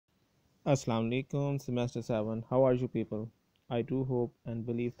Assalamu alaikum, semester 7. How are you people? I do hope and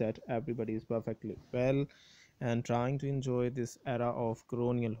believe that everybody is perfectly well and trying to enjoy this era of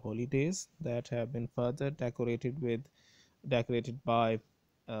colonial holidays that have been further decorated by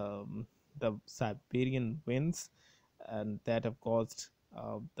um, the Siberian winds and that have caused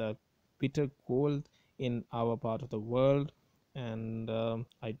the bitter cold in our part of the world. And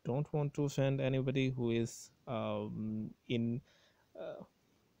I don't want to offend anybody who is in uh,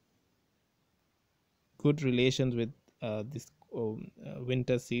 good relations with this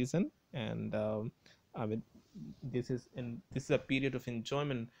winter season, and I mean this is a period of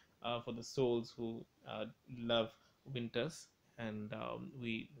enjoyment for the souls who love winters, and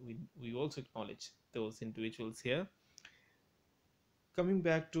we also acknowledge those individuals here. Coming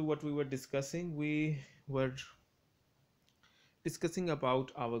back to what we were discussing, we were discussing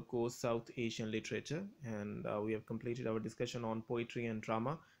about our course South Asian literature, and we have completed our discussion on poetry and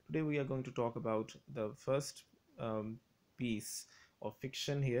drama. Today we are going to talk about the first piece of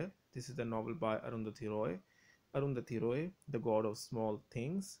fiction here. This is the novel by Arundhati Roy. Arundhati Roy, The God of Small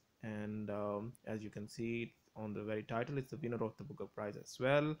Things, and as you can see on the very title, it's the winner of the Booker Prize as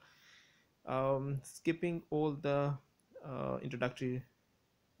well. Skipping all the introductory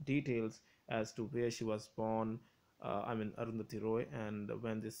details as to where she was born, Arundhati Roy, and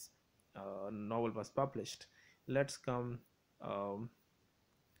when this novel was published. Let's come um,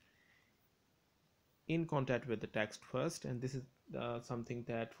 in contact with the text first, and this is something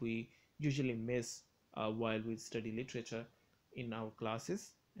that we usually miss while we study literature in our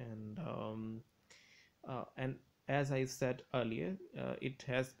classes. And as I said earlier, it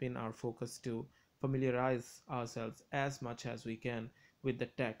has been our focus to familiarize ourselves as much as we can with the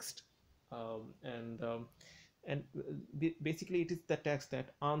text, um, and um, and basically it is the text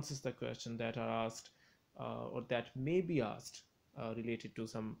that answers the question that are asked or that may be asked related to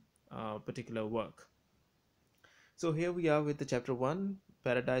some particular work. So here we are with the chapter 1,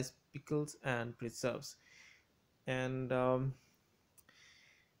 Paradise Pickles and Preserves. And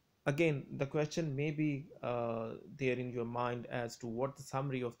again, the question may be there in your mind as to what the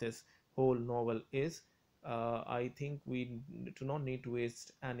summary of this whole novel is. I think we do not need to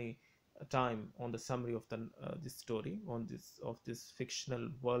waste any time on the summary of the this story on this fictional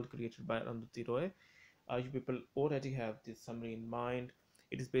world created by Arundhati Roy. You people already have this summary in mind.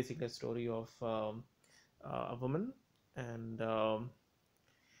 It is basically a story of a woman and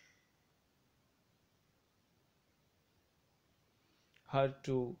her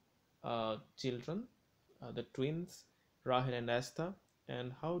two children, the twins, Rahel and Asta,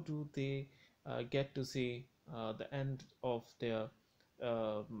 and how do they get to see the end of their,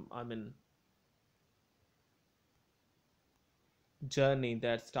 I mean, journey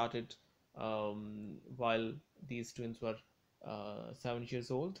that started while these twins were 7 years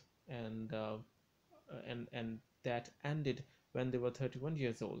old, and that ended when they were 31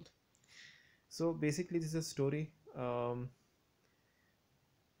 years old. So basically, this is a story, and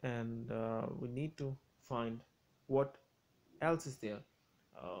we need to find what else is there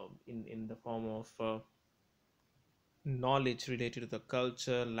in the form of knowledge related to the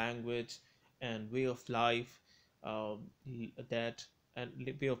culture, language, and way of life, that and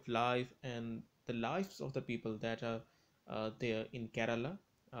way of life and the lives of the people that are there in Kerala,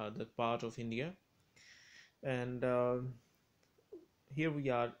 the part of India. And here we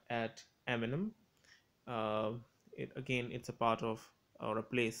are at Eminem. Uh, it's a part of or a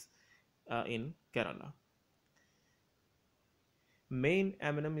place in Kerala. Main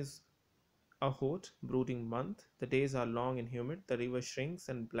Eminem is a hot, brooding month. The days are long and humid. The river shrinks,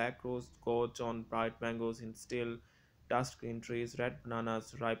 and black rose gorge on bright mangoes in still, dust green trees. Red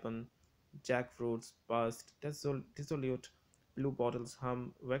bananas ripen, jackfruits burst. Desolate blue bottles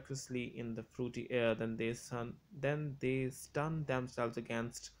hum vacuously in the fruity air. Then they stun themselves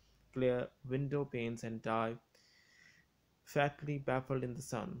against clear window panes and die, fatly baffled in the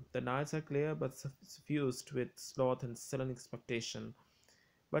sun. The nights are clear but suffused with sloth and sullen expectation.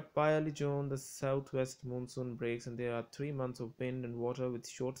 But by early June, the southwest monsoon breaks, and there are 3 months of wind and water with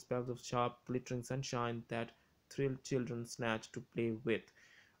short spells of sharp, glittering sunshine that thrill children snatch to play with.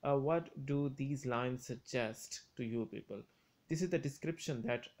 What do these lines suggest to you people? This is the description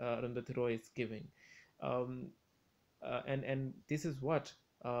that Arundhati Roy is giving. Um, and this is what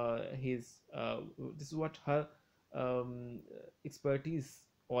her expertise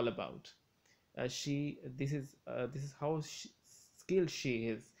all about. This is how skilled she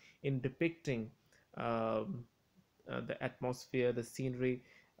is in depicting um, the atmosphere, the scenery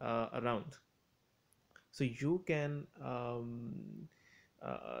around. So you can uh,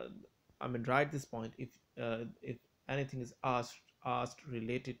 I mean, write this point if anything is asked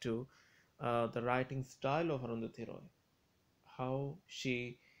related to the writing style of Arundhati Roy, how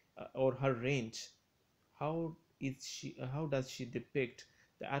she or her range, how does she depict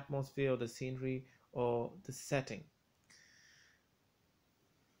the atmosphere or the scenery or the setting.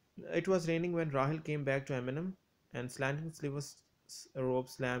 It was raining when Rahil came back to Eminem, and slanting slivers rope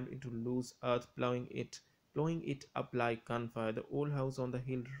slammed into loose earth, blowing it up like gunfire. The old house on the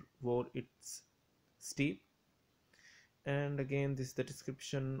hill wore its steep, and again this is the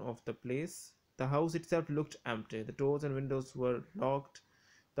description of the place. The house itself looked empty. The doors and windows were locked,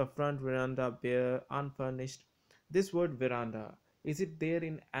 the front veranda bare, unfurnished. This word veranda, is it there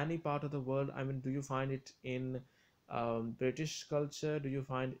in any part of the world? I mean, do you find it in British culture? Do you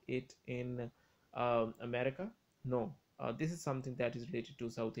find it in America? No. This is something that is related to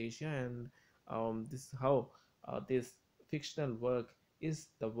South Asia, and this is how this fictional work is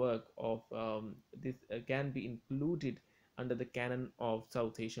the work of this can be included under the canon of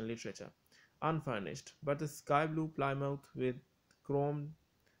South Asian literature. Unfurnished, but the sky blue Plymouth with chrome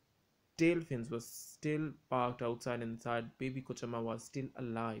tail fins was still parked outside. Inside, baby Kochama was still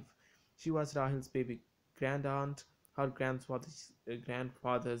alive. She was Rahil's baby grandaunt, her grandfather's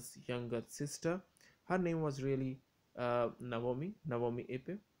younger sister. Her name was really Naomi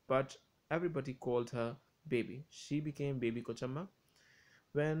Epe, but everybody called her baby. She became baby Kochama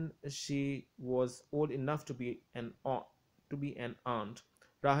when she was old enough to be an aunt.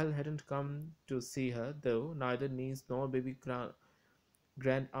 Rahel hadn't come to see her, though neither niece nor baby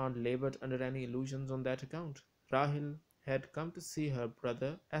grand aunt labored under any illusions on that account. Rahil had come to see her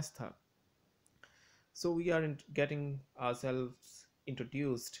brother Esther. So we are getting ourselves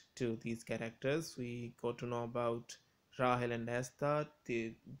introduced to these characters. We got to know about Rahel and Esther.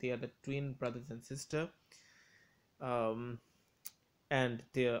 They are the twin brothers and sister, um, and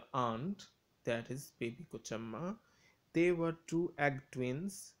their aunt, that is baby Kochamma. They were two egg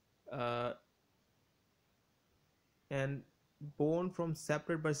twins, uh, and born from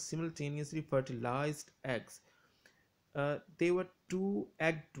separate but simultaneously fertilized eggs. They were two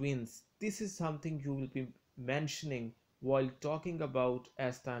egg twins. This is something you will be mentioning while talking about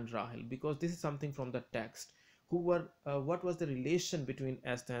Esther and Rahel, because this is something from the text. What was the relation between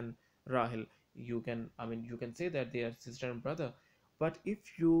Esther and Rahel? You can say that they are sister and brother, but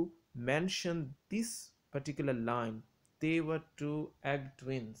if you mention this particular line, they were two egg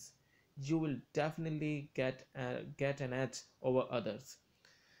twins, you will definitely get an edge over others,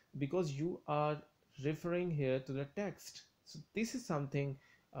 because you are referring here to the text. So this is something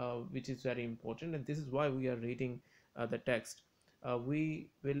which is very important, and this is why we are reading the text. We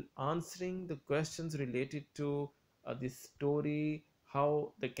will answering the questions related to this story,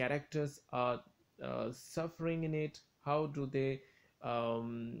 how the characters are suffering in it, how do they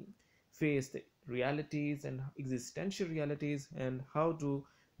um, face the realities and existential realities, and how do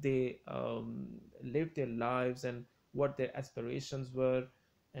they live their lives, and what their aspirations were,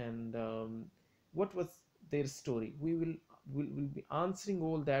 and what was their story. Will be answering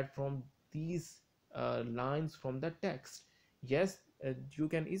all that from these lines from the text. Yes, you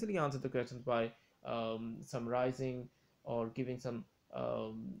can easily answer the questions by summarizing or giving some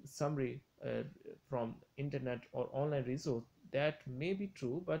summary from internet or online resource. That may be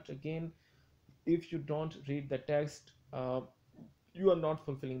true, but again, if you don't read the text, you are not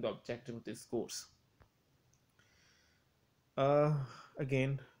fulfilling the objective of this course. uh,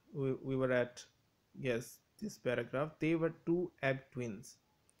 Again, we were at, yes, this paragraph. They were two egg twins.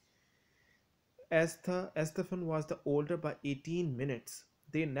 Estefan was the older by 18 minutes.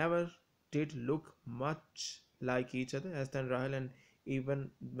 They never did look much like each other, Esther and Rahel, and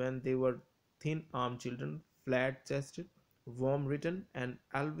even when they were thin armed children, flat chested, warm written, and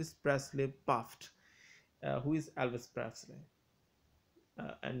Elvis Presley puffed. Who is Elvis Presley?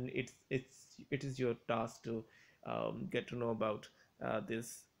 And it is your task to get to know about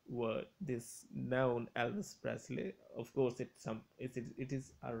this word, this known Elvis Presley. Of course, it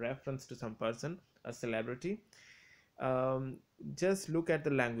is a reference to some person, a celebrity. um, just look at the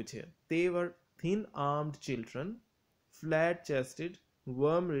language here. They were thin armed children, flat chested,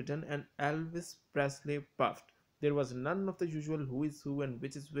 worm ridden, and Elvis Presley puffed. There was none of the usual who is who and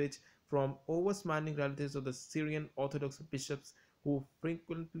which is which, from over smiling relatives of the Syrian Orthodox bishops who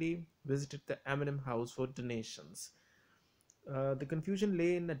frequently visited the Eminem house for donations. The confusion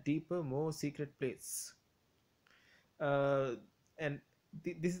lay in a deeper, more secret place. uh, and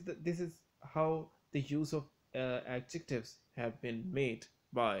this is how the use of adjectives have been made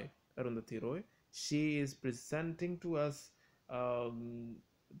by Arundhati Roy. She is presenting to us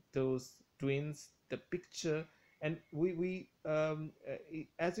those twins, the picture, and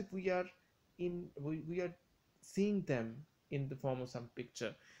as if we are we are seeing them in the form of some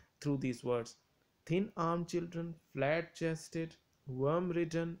picture. through these words. Thin armed children, flat chested, worm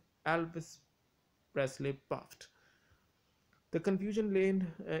ridden, Elvis Presley puffed. The confusion lay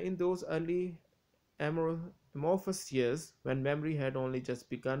in those early amorphous years when memory had only just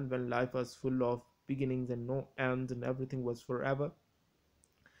begun, when life was full of beginnings and no ends, and everything was forever.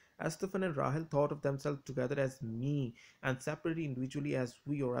 Estefan and Rahel thought of themselves together as me and separately individually as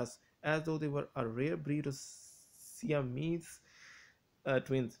we or us, as though they were a rare breed of Siamese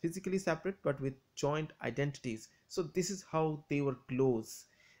twins, physically separate but with joint identities. So this is how they were close.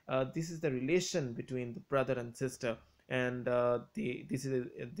 This is the relation between the brother and sister, and this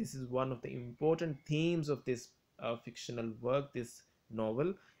is one of the important themes of this fictional work, this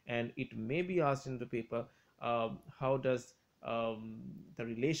novel, and it may be asked in the paper. How does the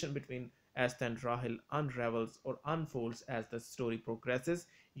relation between Esther and Rahel unravels or unfolds as the story progresses?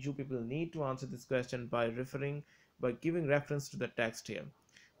 You people need to answer this question by giving reference to the text here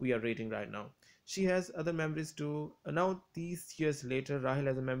we are reading right now. She has other memories too. Now, these years later, Rahel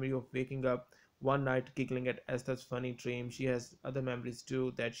has a memory of waking up one night giggling at Esther's funny dream. She has other memories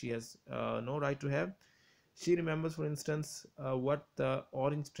too that she has no right to have. She remembers, for instance, what the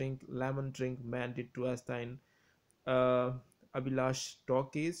orange drink, lemon drink man did to Esther in uh, Abhilash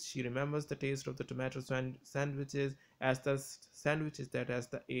talkies. She remembers the taste of the tomato sandwiches as the sandwiches that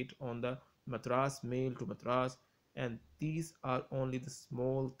Esther ate on the Madras mail to Madras, and these are only the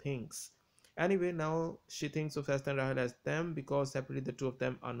small things. Anyway, now she thinks of Esther and Rahel as them because separately the two of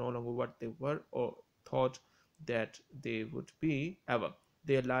them are no longer what they were or thought that they would be ever.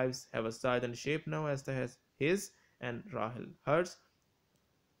 Their lives have a size and shape now. Esther has his and Rahel hers.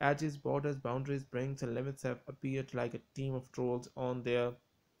 Edges, borders, boundaries, brings, and limits have appeared like a team of trolls on their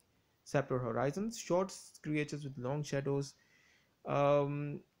separate horizons. Short creatures with long shadows.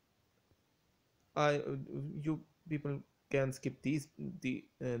 Um, I you people can skip these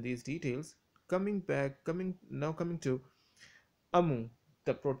details. Coming to Amu,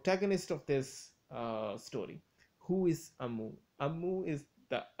 the protagonist of this story. Who is Amu? Amu is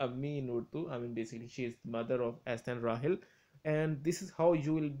the Ami in Urdu. I mean, basically, she is the mother of Astan Rahil, and this is how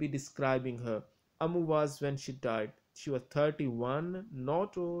you will be describing her. Amu was when she died. She was 31,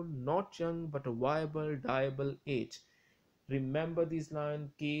 not old, not young, but a viable, diable age. Remember these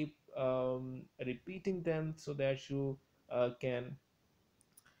lines, keep repeating them so that you can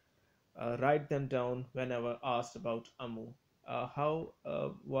write them down whenever asked about Amu. How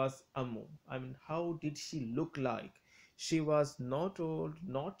was Amu? I mean, how did she look like? She was not old,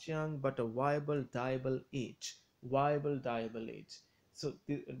 not young, but a viable, diable age. Viable, diable age. So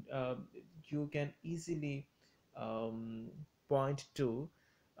you can easily um, point to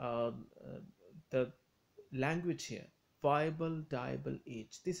the language here. Viable, diable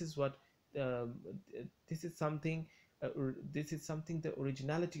age. This is what um, this is something. This is something the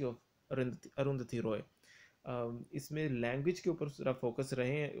originality of Arundhati Roy. इसमें language के ऊपर ज़रा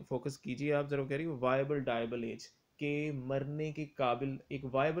focus कीजिए आप. ज़रा कह रही हो वायबल डायबल एज के मरने के काबिल. एक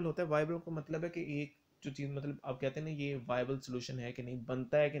वायबल होता है, वायबल का मतलब है कि एक जो चीज़, मतलब आप कहते हैं ना ये वायबल सोल्यूशन है कि नहीं,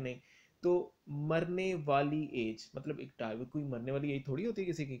 बनता है कि नहीं. तो मरने वाली एज मतलब एक डायबल, कोई मरने वाली एज थोड़ी होती है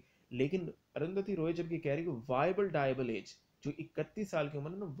किसी की. लेकिन अरुंधति रॉय जब ये कह रही है वायबल डायबल एज, जो 31 साल की उम्र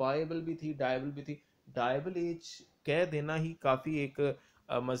में वायबल भी थी, डायबल भी थी. डायबल एज कह देना ही काफ़ी एक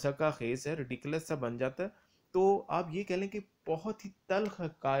मज़ा का खेस है, रिडिकुलस सा बन जाता है. तो आप ये कह लें कि बहुत ही तल्ख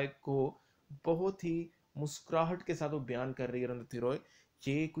हक़ाइक़ को बहुत ही मुस्कुराहट के साथ वो बयान कर रही है अरुंधति रॉय.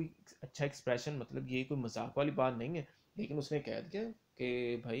 ये कोई अच्छा एक्सप्रेशन, मतलब ये कोई मजाक वाली बात नहीं है. लेकिन उसने कह दिया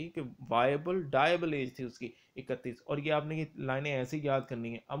कि भाई कि वायबल डायबल एज थी उसकी 31. और ये आपने ये लाइनें ऐसे ही याद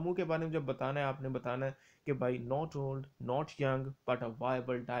करनी है. अम्मू के बारे में जब बताना है आपने बताना है कि भाई not old not young but a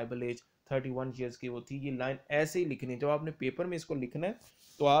viable dyeable as, 31 years की वो थी. ये लाइन ऐसे ही लिखनी है. जब आपने पेपर में इसको लिखना है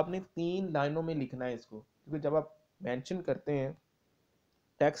तो आपने 3 लाइनों में लिखना है इसको, क्योंकि जब आप मेंशन करते हैं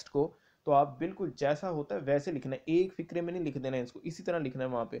टेक्स्ट को तो आप बिल्कुल जैसा होता है वैसे लिखना है, एक फिक्रे में नहीं लिख देना है इसको, इसी तरह लिखना है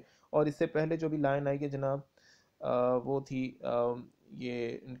वहाँ पे. और इससे पहले जो भी लाइन आई है जनाब, वो थी ये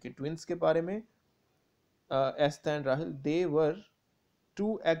इनके ट्विंस के बारे में. Estha and Rahul they were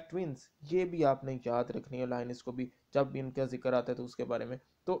to egg twins. ये भी आपने याद रखनी है लाइन, इसको भी जब भी इनका जिक्र आता है तो उसके बारे में.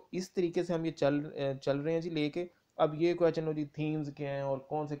 तो इस तरीके से हम ये चल रहे हैं जी लेके. अब ये क्वेश्चन हो जी थीम्स क्या हैं और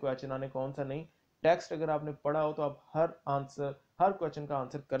कौन से क्वेश्चन आने कौन सा नहीं. टेक्स्ट अगर आपने पढ़ा हो तो आप हर क्वेश्चन का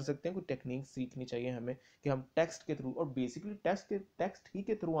आंसर कर सकते हैं. कोई टेक्निक सीखनी चाहिए हमें कि हम टेक्स्ट के थ्रू, और बेसिकली टेक्स्ट ही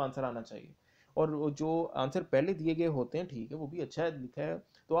के थ्रू आंसर आना चाहिए. और जो आंसर पहले दिए गए होते हैं ठीक है वो भी अच्छा है लिखा है,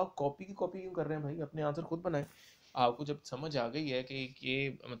 तो आप कॉपी की कॉपी क्यों कर रहे हैं भाई, अपने आंसर खुद बनाएं. आपको जब समझ आ गई है कि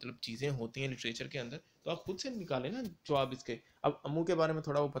ये मतलब चीज़ें होती हैं लिटरेचर के अंदर, तो आप खुद से निकालें ना जवाब इसके. अब अम्मू के बारे में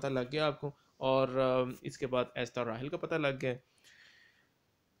थोड़ा वो पता लग गया आपको, और इसके बाद एस्था राहिल का पता लग गया.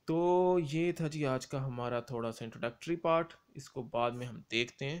 तो ये था जी आज का हमारा थोड़ा सा इंट्रोडक्टरी पार्ट। इसको बाद में हम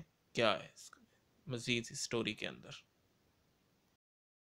देखते हैं क्या है इसका मज़ीद इस स्टोरी के अंदर।